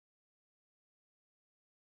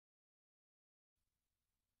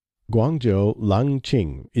Guangzhou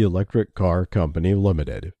Langqing Electric Car Company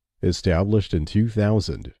Limited, established in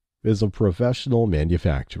 2000, is a professional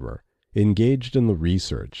manufacturer engaged in the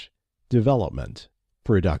research, development,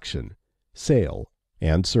 production, sale,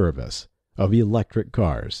 and service of electric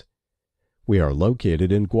cars. We are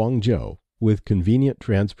located in Guangzhou with convenient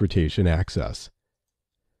transportation access.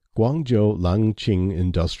 Guangzhou Langqing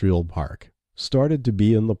Industrial Park started to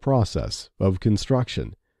be in the process of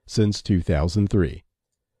construction since 2003,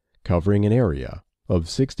 covering an area of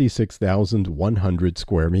 66,100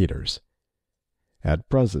 square meters. At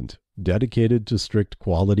present, dedicated to strict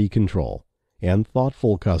quality control and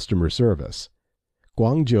thoughtful customer service,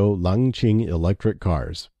 Guangzhou Langqing electric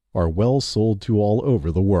cars are well sold to all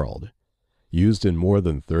over the world, used in more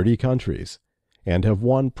than 30 countries, and have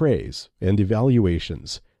won praise and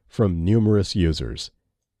evaluations from numerous users.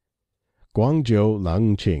 Guangzhou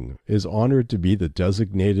Langqing is honored to be the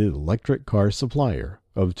designated electric car supplier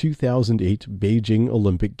of 2008 Beijing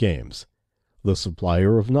Olympic Games, the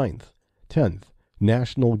supplier of 9th, 10th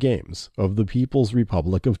National Games of the People's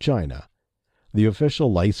Republic of China, the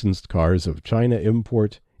official licensed cars of China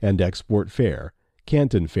Import and Export Fair,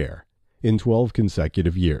 Canton Fair, in 12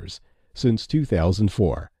 consecutive years, since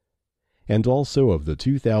 2004, and also of the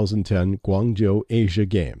 2010 Guangzhou Asia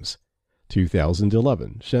Games,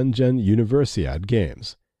 2011 Shenzhen Universiade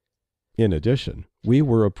Games. In addition, we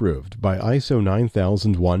were approved by ISO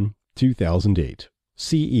 9001-2008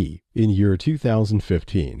 CE in year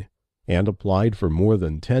 2015 and applied for more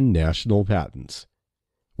than 10 national patents.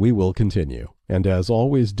 We will continue, and as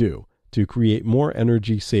always do, to create more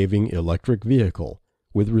energy-saving electric vehicle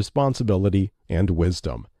with responsibility and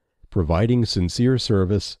wisdom, providing sincere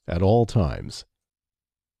service at all times.